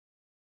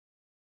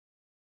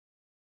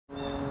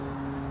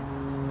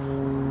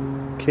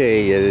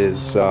Okay, it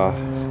is the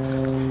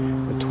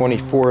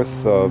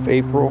 24th of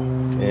April,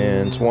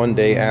 and it's one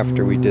day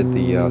after we did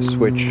the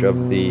switch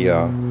of the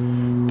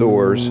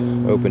doors,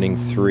 opening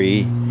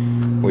 3,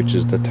 which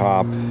is the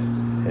top,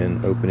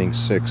 and opening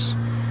 6,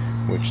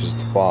 which is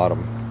the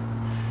bottom.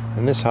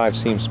 And this hive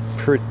seems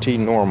pretty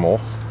normal.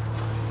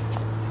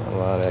 Not a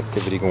lot of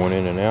activity going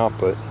in and out,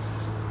 but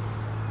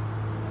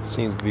it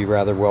seems to be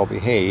rather well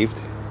behaved.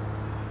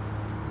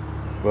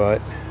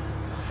 But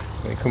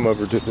when we come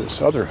over to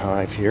this other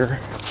hive here,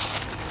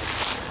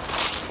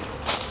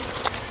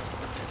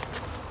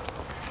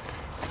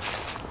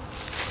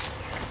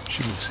 as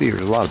you can see,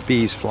 there's a lot of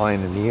bees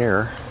flying in the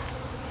air.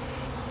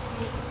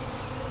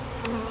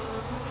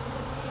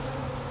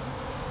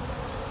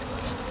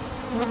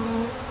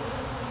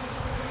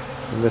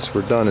 And this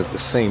were done at the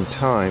same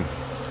time,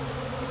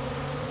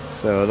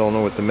 so I don't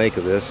know what to make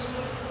of this.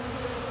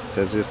 It's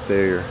as if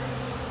they're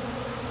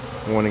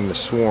wanting to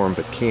swarm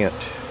but can't.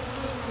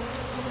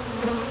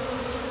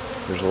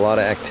 There's a lot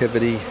of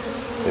activity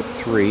at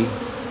 3,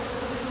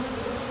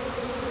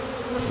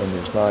 and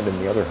there's not in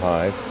the other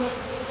hive.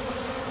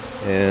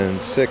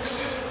 And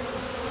 6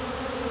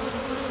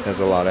 has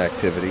a lot of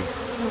activity.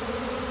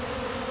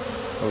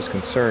 I was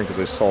concerned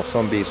because I saw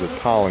some bees with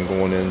pollen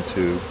going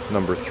into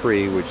number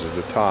 3, which is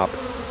the top,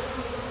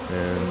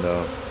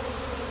 and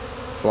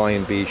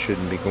flying bees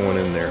shouldn't be going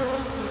in there.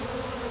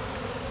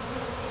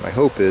 My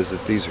hope is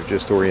that these are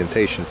just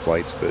orientation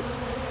flights, but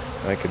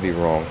I could be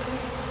wrong.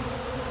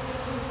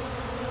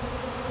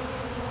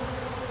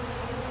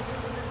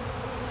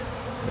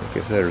 Like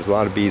I said, there's a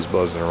lot of bees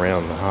buzzing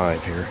around the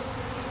hive here.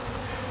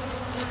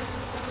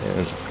 And in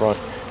the front,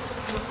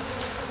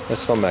 there's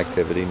some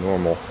activity,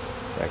 normal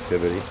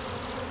activity.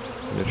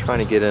 And they're trying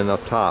to get in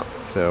up top.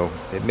 So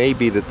it may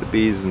be that the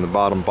bees in the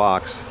bottom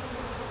box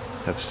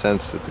have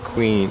sensed that the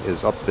queen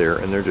is up there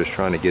and they're just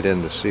trying to get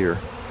in to see her.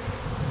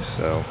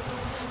 So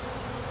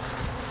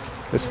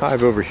this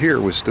hive over here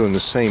was doing the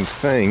same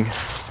thing.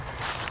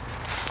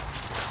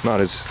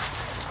 Not as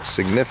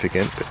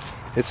significant, but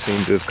it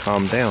seemed to have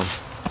calmed down.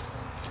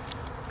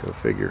 Go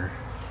figure.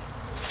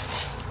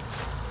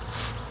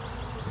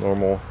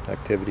 Normal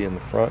activity in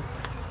the front.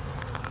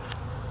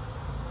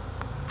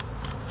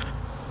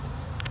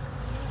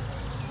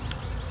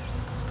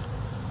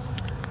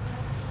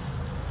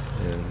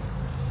 And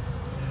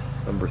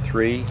number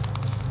 3,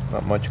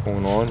 not much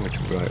going on, which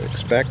we're going to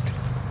expect.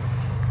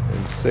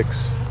 And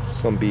 6,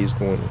 some bees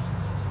going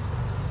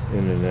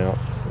in and out,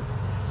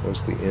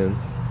 mostly in.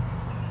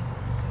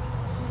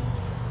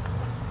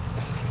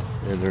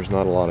 And there's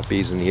not a lot of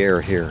bees in the air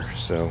here,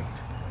 so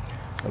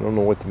I don't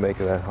know what to make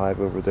of that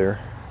hive over there.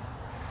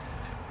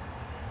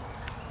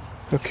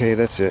 Okay,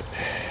 that's it.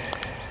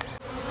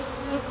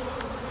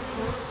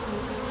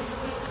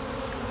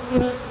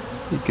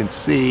 You can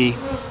see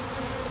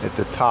at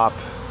the top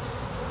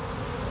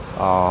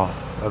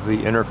of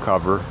the inner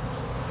cover,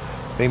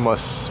 they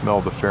must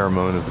smell the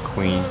pheromone of the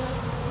queen.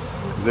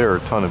 There are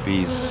a ton of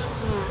bees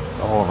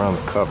all around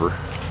the cover.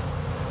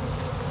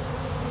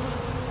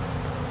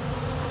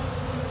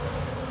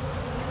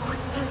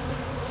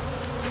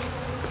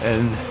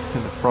 And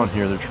in the front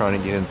here, they're trying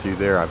to get in through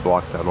there. I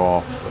blocked that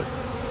off, but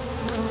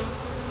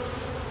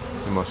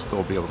they must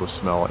still be able to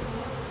smell it.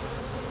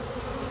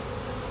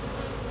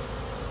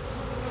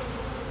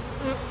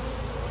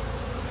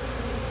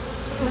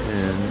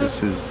 And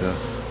this is the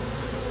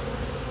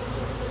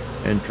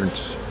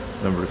entrance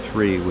number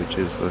 3, which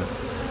is the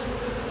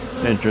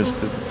entrance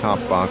to the top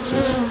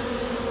boxes.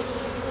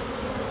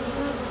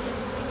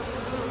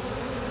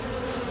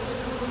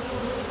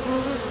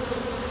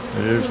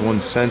 And there's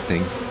one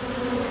scenting.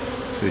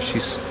 So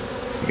she's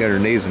got her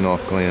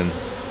nasonoff gland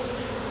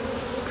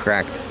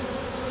cracked. I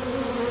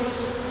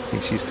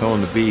think she's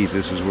telling the bees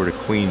this is where the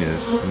queen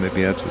is. So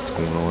maybe that's what's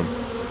going on.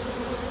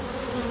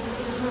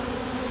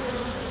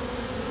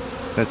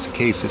 If that's the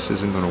case, this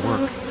isn't going to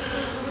work.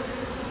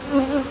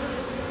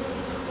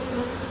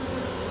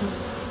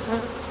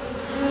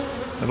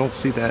 I don't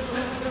see that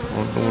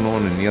going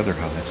on in the other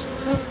hives.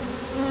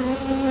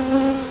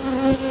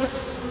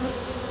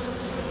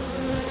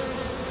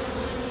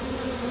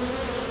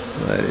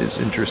 That is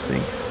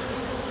interesting.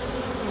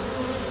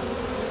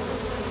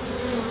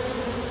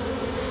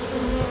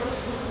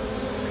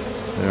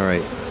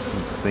 Alright,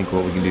 think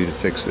what we can do to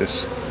fix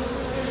this.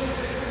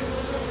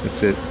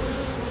 That's it.